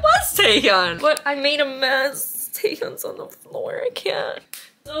hell! It was Taehyun! What? I made a mess. Taehyun's on the floor. I can't.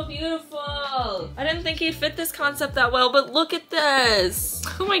 So beautiful. I didn't think he'd fit this concept that well, but look at this.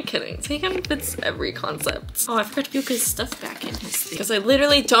 Who am I kidding? Taehyun fits every concept. Oh, I forgot to put his stuff back in his thing. Because I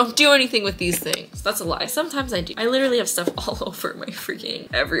literally don't do anything with these things. That's a lie. Sometimes I do. I literally have stuff all over my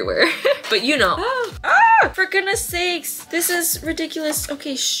freaking everywhere. But you know. For goodness sakes. This is ridiculous.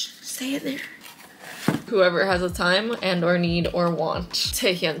 Okay, shh. Stay in there. Whoever has a time and or need or want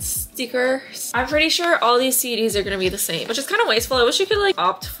Taehyun stickers. I'm pretty sure all these CDs are gonna be the same, which is kind of wasteful. I wish you could like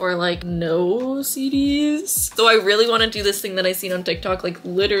opt for like no CDs. Though I really want to do this thing that I seen on TikTok like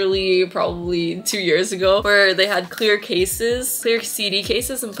literally probably 2 years ago, where they had clear cases, clear CD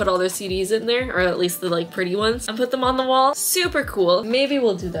cases, and put all their CDs in there, or at least the like pretty ones, and put them on the wall. Super cool. Maybe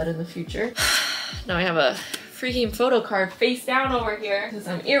we'll do that in the future. Now I have a freaking photo card face down over here because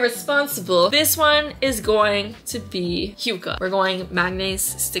I'm irresponsible. This one is going to be Hyuka. We're going magnets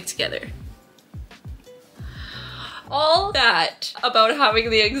stick together. All that about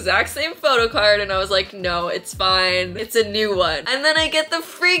having the exact same photo card, and I was like, no, it's fine. It's a new one. And then I get the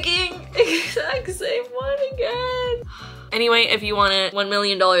freaking exact same one again. Anyway, if you want it, $1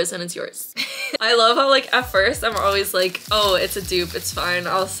 million and it's yours. I love how like at first I'm always like, oh, it's a dupe, it's fine,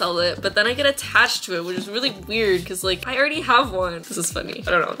 I'll sell it. But then I get attached to it, which is really weird because like I already have one. This is funny.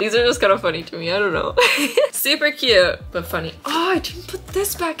 I don't know. These are just kind of funny to me. I don't know. Super cute, but funny. Oh, I didn't put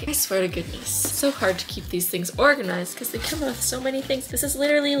this back in. I swear to goodness. It's so hard to keep these things organized because they come with so many things. This is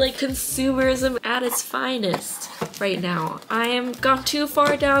literally like consumerism at its finest right now. I am gone too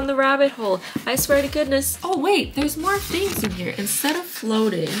far down the rabbit hole. I swear to goodness. Oh wait, there's more things in here. Instead of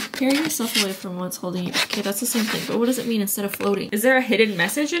floating, carry yourself away from what's holding you. Okay, that's the same thing, but what does it mean instead of floating? Is there a hidden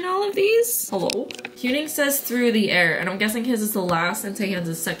message in all of these? Hello? Tuning says through the air, and I'm guessing his is the last and Taehyun's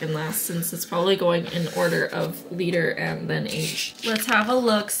is second last since it's probably going in order of leader and then age. Let's have a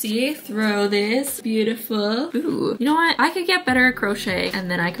look-see through this. Beautiful. Ooh. You know what? I could get better at crochet and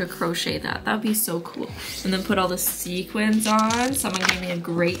then I could crochet that. That would be so cool. And then put all the sequins on. Someone gave me a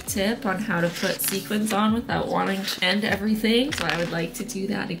great tip on how to put sequins on without wanting to end everything. So I would like to do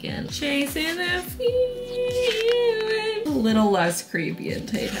that again. Chasing the feeling. A little less creepy in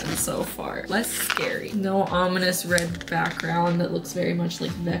Taehyun so far. Less scary. No ominous red background that looks very much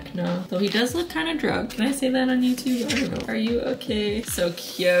like Vecna. Though he does look kind of drunk. Can I say that on YouTube? I don't know. Are you okay? So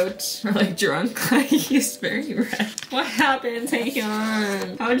cute. Or like drunk. He's very red. What happened,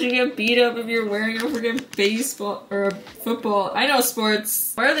 Taehyun? How'd you get beat up if you're wearing a freaking baseball or a football? I know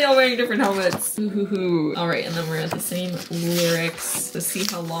sports. Why are they all wearing different helmets? Ooh. Alright, and then we're at the same lyrics. Let's see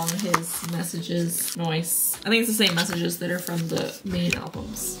how long his messages. Nice. I think it's the same messages that are from the main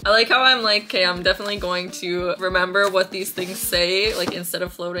albums. I like how I'm like, okay, I'm definitely going to remember what these things say, like instead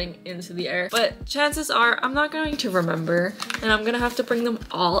of floating into the air. But chances are I'm not going to remember and I'm gonna have to bring them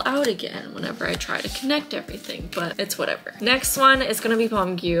all out again whenever I try to connect everything, but it's whatever. Next one is gonna be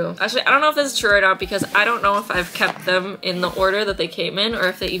Bomgyu. Actually, I don't know if this is true or not because I don't know if I've kept them in the order that they came in or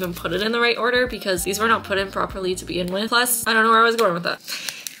if they even put it in the right order because these were not put in properly to begin with. Plus, I don't know where I was going with that.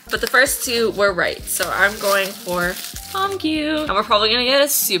 But the first two were right, so I'm going for Bomgyu. And we're probably gonna get a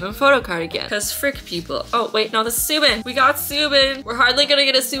Subin photo card again, because frick people. Oh wait, no, this is Subin. We got Subin. We're hardly gonna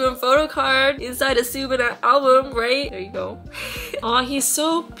get a Subin photo card inside a Subin album, right? There you go. Aw, he's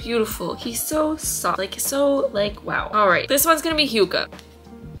so beautiful. He's so soft, like so like wow. All right, this one's gonna be Hyuka.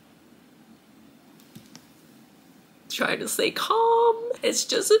 Trying to stay calm. It's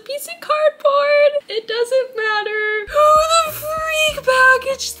just a piece of cardboard. It doesn't matter. Who the freak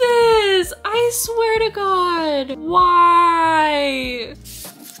packaged this? I swear to God. Why?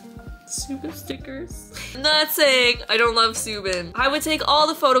 Subin stickers. I'm not saying I don't love Subin. I would take all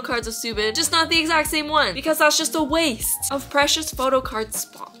the photo cards of Subin, just not the exact same one, because that's just a waste of precious photo card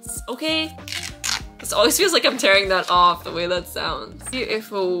spots, okay? It always feels like I'm tearing that off the way that sounds.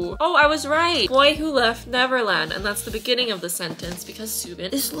 Beautiful. Oh, I was right. Boy who left Neverland. And that's the beginning of the sentence because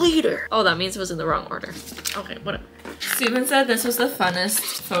Subin is leader. Oh, that means it was in the wrong order. Okay, whatever. Subin said this was the funnest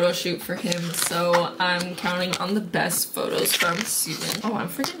photo shoot for him, so I'm counting on the best photos from Subin. Oh, I'm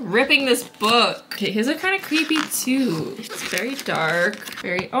freaking ripping this book. Okay, his are kind of creepy too. It's very dark.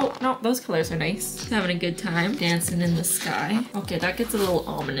 Very, oh no, those colors are nice. He's having a good time dancing in the sky. Okay, that gets a little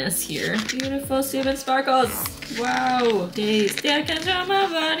ominous here. Beautiful Subin sparkles. Wow. Days. I can draw my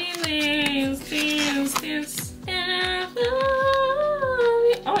body wings. Dance.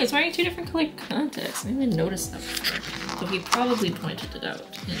 Oh, he's wearing two different colored contacts. I didn't even notice that before. So he probably pointed it out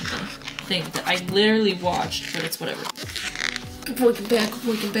in the thing that I literally watched, but it's whatever. Good boy, good bad, good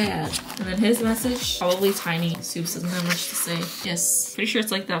boy, good bad. And then his message, probably tiny. Soups doesn't have much to say. Yes, pretty sure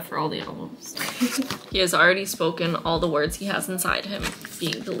it's like that for all the albums. He has already spoken all the words he has inside him,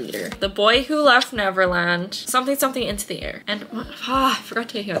 being the leader. The boy who left Neverland, something something into the air. And, I forgot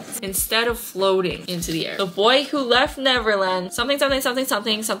to hear this. Instead of floating into the air. The boy who left Neverland, something something something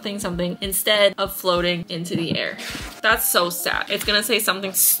something something something, instead of floating into the air. That's so sad. It's gonna say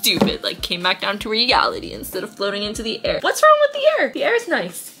something stupid, like came back down to reality instead of floating into the air. What's wrong with the air? The air is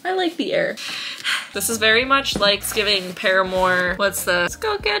nice. I like the air. This is very much like giving Paramore. What's the? Let's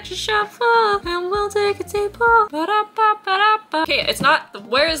go get your shovel and we'll take a deep pull. Okay, it's not.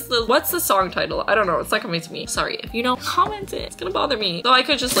 Where is the? What's the song title? I don't know. It's not coming to me. Sorry. If you know, comment it. It's gonna bother me. Though I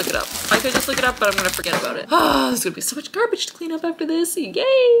could just look it up. But I'm gonna forget about it. Oh, there's gonna be so much garbage to clean up after this. Yay!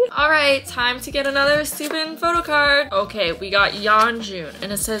 All right, time to get another Subin photo card. Okay, we got Yeonjun,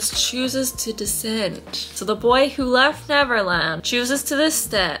 and it says chooses to descend. So the boy who left Neverland chooses to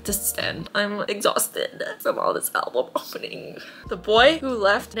descend. I'm exhausted from all this album opening. The boy who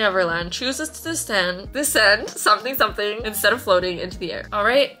left Neverland chooses to descend something something instead of floating into the air. All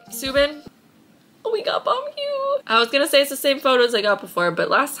right, Subin. Oh, we got Bombyu. I was gonna say it's the same photos I got before, but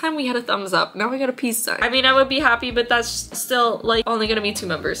last time we had a thumbs up. Now we got a peace sign. I mean, I would be happy, but that's still like only gonna be 2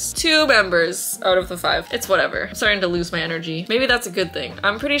 members. 2 members out of the 5. It's whatever. I'm starting to lose my energy. Maybe that's a good thing.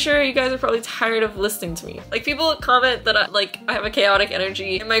 I'm pretty sure you guys are probably tired of listening to me. Like, people comment that I have a chaotic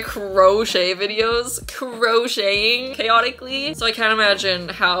energy in my crochet videos. Crocheting chaotically. So I can't imagine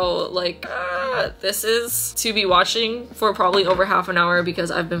how like this is to be watching for probably over half an hour, because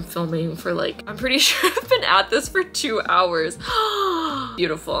I've been filming for like, I'm pretty sure I've been at this for 2 hours.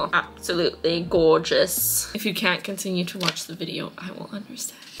 Beautiful. Absolutely gorgeous. If you can't continue to watch the video, I will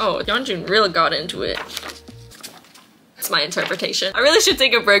understand. Oh, Yeonjun really got into it. That's my interpretation. I really should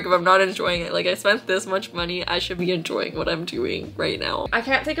take a break if I'm not enjoying it. Like, I spent this much money. I should be enjoying what I'm doing right now. I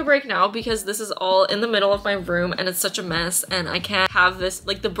can't take a break now because this is all in the middle of my room and it's such a mess, and I can't have this,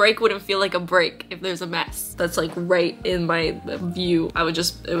 like, the break wouldn't feel like a break if there's a mess that's like right in my view.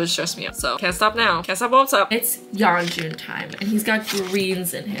 It would stress me out. So can't stop now. Can't stop what's up. It's Yeonjun time and he's got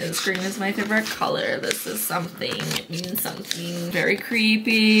greens in his. Green is my favorite color. This is something. It means something very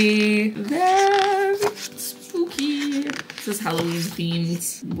creepy. Very spooky. This is Halloween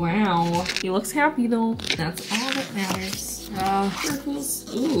themed. Wow. He looks happy though. That's all that matters.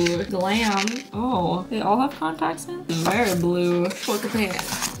 Circles. Ooh, glam. Oh, they all have contacts in? Very blue. Look at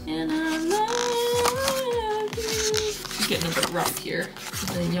that. And I love you. It's getting a bit rough here. And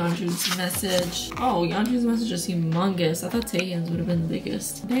then Yeonjun's message. Oh, Yeonjun's message is humongous. I thought Taehyun's would have been the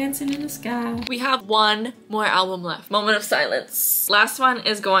biggest. Dancing in the sky. We have 1 more album left. Moment of silence. Last one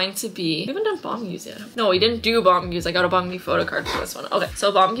is going to be, we haven't done Bombus yet. No, we didn't do Bombus. I got a Bombu photo card for this one. Okay,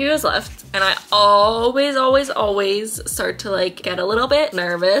 so Bombu is left, and I always start to like get a little bit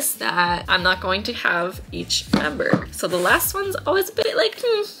nervous that I'm not going to have each member. So the last one's always a bit like,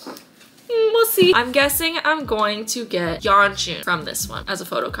 we'll see. I'm guessing I'm going to get Yeonjun from this one as a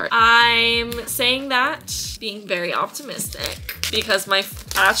photo card. I'm saying that being very optimistic because my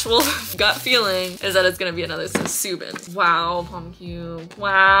actual gut feeling is that it's gonna be another Subin. Wow, Bombyu.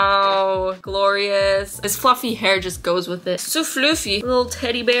 Wow, glorious. His fluffy hair just goes with it. So fluffy, little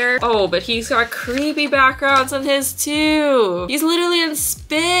teddy bear. Oh, but he's got creepy backgrounds on his too. He's literally in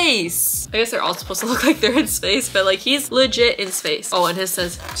space. I guess they're all supposed to look like they're in space, but like he's legit in space. Oh, and his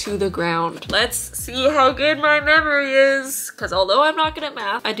says to the ground. Let's see how good my memory is. Because although I'm not good at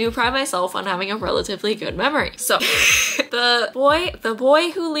math, I do pride myself on having a relatively good memory. So the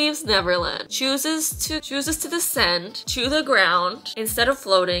boy who leaves Neverland chooses to descend to the ground instead of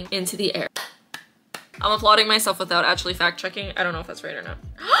floating into the air. I'm applauding myself without actually fact checking. I don't know if that's right or not.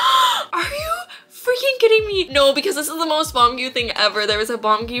 Are you freaking kidding me? No, because this is the most Bombyu thing ever. There was a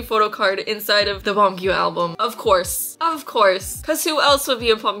Bombyu photo card inside of the Bombyu album. Of course. Because who else would be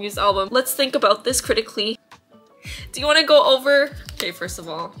in Bombyu's album? Let's think about this critically. Do you want to go over? Okay, first of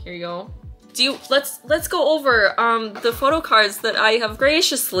all, here you go. Let's go over the photo cards that I have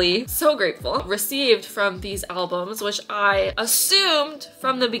graciously, so grateful, received from these albums, which I assumed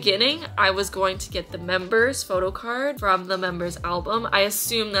from the beginning I was going to get the members photo card from the members album. I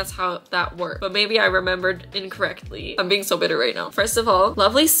assumed that's how that worked, but maybe I remembered incorrectly. I'm being so bitter right now. First of all,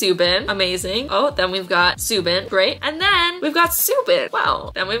 lovely Subin, amazing. Oh, then we've got Subin, great. And then we've got Subin,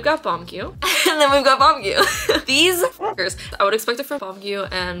 wow. Then we've got Bombyu, and then we've got Bombyu. These fuckers, I would expect it from Bombyu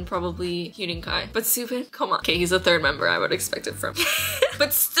and probably Kai. But Subin, come on. Okay, he's a 3rd member I would expect it from.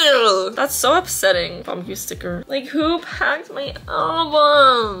 But still, that's so upsetting. Bombyu sticker. Like, who packed my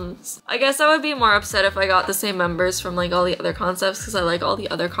albums? I guess I would be more upset if I got the same members from like all the other concepts because I like all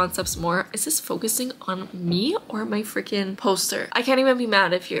the other concepts more. Is this focusing on me or my freaking poster? I can't even be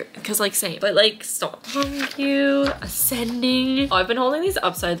mad if you're, because like same, but like stop. Bombyu, ascending. Oh, I've been holding these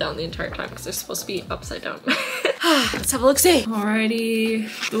upside down the entire time because they're supposed to be upside down. Let's have a look-see. Alrighty,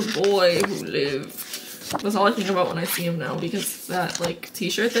 the boy who lived. That's all I think about when I see him now, because that like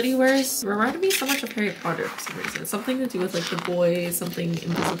t-shirt that he wears reminded me so much of Harry Potter for some reason. Something to do with like the boy, something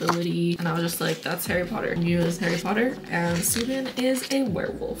invisibility, and I was just like, that's Harry Potter. You is Harry Potter, and Subin is a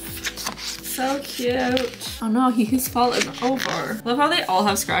werewolf. So cute. Oh no, he's fallen over. Love how they all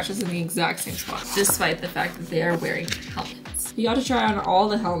have scratches in the exact same spot, despite the fact that they are wearing helmets. You got to try on all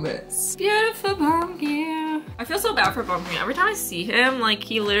the helmets. Beautiful Bombyu. I feel so bad for Bombyu. Every time I see him, like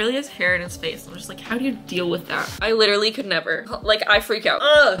he literally has hair in his face. I'm just like, how do you deal with that? I literally could never. Like I freak out.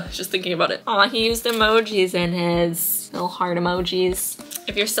 Ugh, just thinking about it. Aw, he used emojis in his little heart emojis.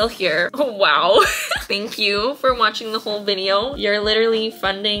 If you're still here, oh wow. Thank you for watching the whole video. You're literally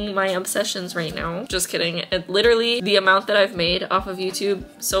funding my obsessions right now. Just kidding. It literally, the amount that I've made off of YouTube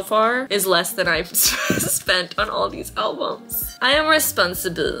so far is less than I've spent on all these albums. I am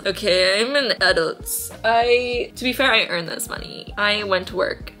responsible, okay? I'm an adult. To be fair, I earned this money. I went to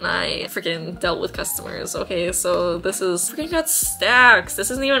work and I freaking dealt with customers, okay? So this is freaking got stacks.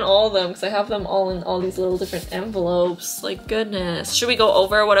 This isn't even all of them because I have them all in all these little different envelopes. Like, goodness. Should we go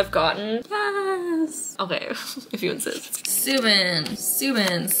over what I've gotten? Yes. Okay, if you insist. Subin,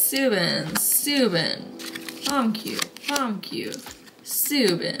 Subin, Subin, Subin. Bamkyu, Bamkyu.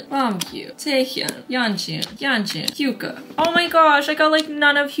 Subin, Bamkyu, Taehyun, Yeonjun, Yeonjun, Hyuka. Oh my gosh, I got like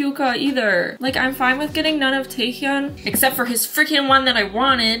none of Hyuka either. Like, I'm fine with getting none of Taehyun, except for his freaking one that I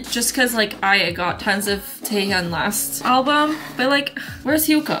wanted, just cause like I got tons of Taehyun last album. But like, where's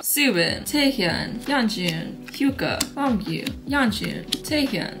Hyuka? Subin, Taehyun, Yeonjun, Hyuka, Bamkyu, Yeonjun,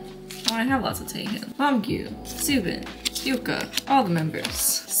 Taehyun. Oh, I have lots of Taehyun. Bamkyu, Subin, Hyuka, all the members.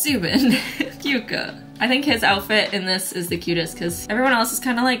 Subin, Hyuka. I think his outfit in this is the cutest because everyone else is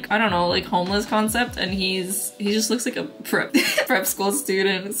kind of like, I don't know, like homeless concept, and he just looks like a prep school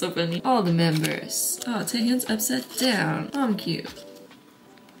student. It's so funny. All the members. Oh, Taehyun's upside down. Cute.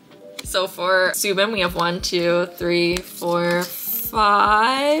 So for Subin, we have 1, 2, 3, 4,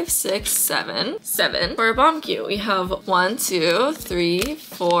 5, 6, 7. 7. For Bamkyu, we have 1, 2, 3,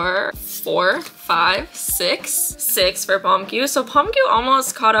 4, 5, 6. 6 for Bamkyu. So Bamkyu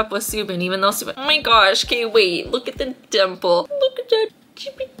almost caught up with Subin, even though Subin. Oh my gosh, okay, wait. Look at the dimple. Look at that.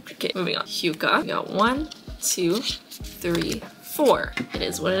 Okay, moving on. Hyuka. We got 1, 2, 3, 4. It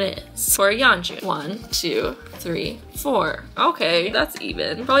is what it is. For Yeonjun. 1, 2, 3, 4. Okay, that's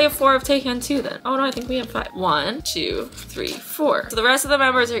even. Probably have 4 of Taehyun too then. Oh no, I think we have 5. 1, 2, 3, 4. So the rest of the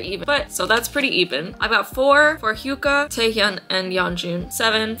members are even. But, so that's pretty even. I got 4 for Hyuka, Taehyun, and Yeonjun.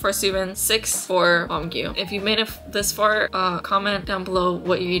 7 for Subin. 6 for Bamkyu. If you made it this far, comment down below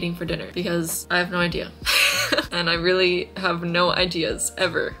what you're eating for dinner, because I have no idea. And I really have no ideas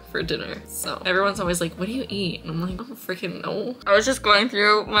ever for dinner. So everyone's always like, what do you eat? And I'm like, I don't freaking know. I was just going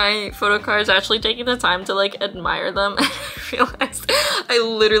through my photo cards, actually taking the time to like admire them, and I realized I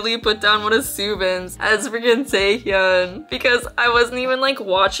literally put down one of Subin's as freaking Taehyun because I wasn't even like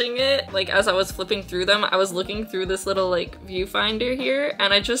watching it. Like as I was flipping through them, I was looking through this little like viewfinder here,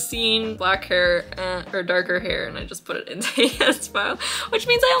 and I just seen black hair or darker hair, and I just put it in Taehyun's file, which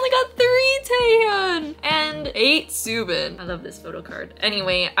means I only got 3 Taehyun and 8 Subin. I love this photo card.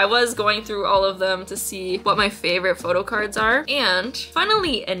 Anyway, I was going through all of them to see what my favorite photo cards are, and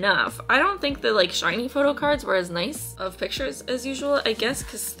funnily enough, I don't think the like shiny photo cards were as nice of pictures as usual, I guess,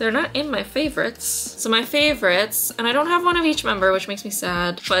 because they're not in my favorites. So my favorites, and I don't have one of each member, which makes me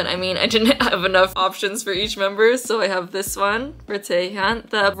sad, but I mean, I didn't have enough options for each member, so I have this one for Taehyun.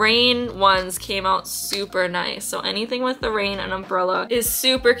 The rain ones came out super nice, so anything with the rain and umbrella is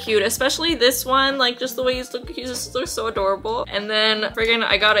super cute, especially this one, like just the way he's just looks so adorable. And then friggin'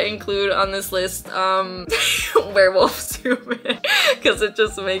 I gotta include on this list werewolf Subin because it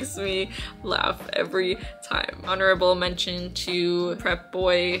just makes me laugh every time. Honorable mention to Prep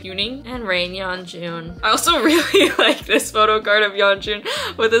Boy Yuning and Rain Yeonjun. I also really like this photo card of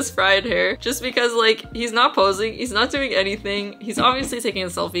Yeonjun with his fried hair, just because like he's not posing, he's not doing anything. He's obviously taking a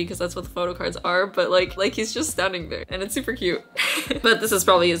selfie because that's what the photo cards are, but like he's just standing there and it's super cute. But this is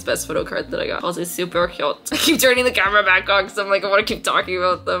probably his best photo card that I got. Also super cute. I keep turning the camera back on because I'm like, I want to keep talking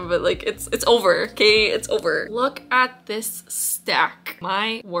about them, but like it's over, okay? It's over. Look at this stack.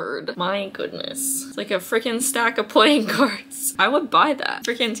 My word. My goodness. It's like a freaking stack of playing cards. I would buy that.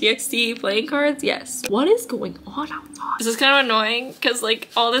 Freaking TXT playing cards? Yes. What is going on outside? This is kind of annoying because like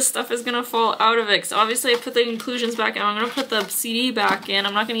all this stuff is gonna fall out of it. So obviously I put the inclusions back in. I'm gonna put the CD back in.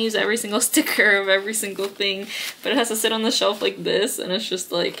 I'm not gonna use every single sticker of every single thing, but it has to sit on the shelf like this, and it's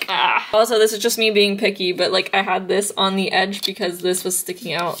just like, ah. Also, this is just me being picky, but like I had this on the edge because this was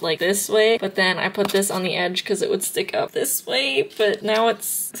sticking out like this way, but then I put this on the edge because it would stick up this way, but now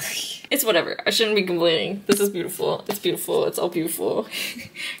it's it's whatever. I shouldn't be complaining. This is beautiful. It's beautiful. It's all beautiful.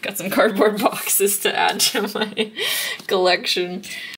 Got some cardboard boxes to add to my collection.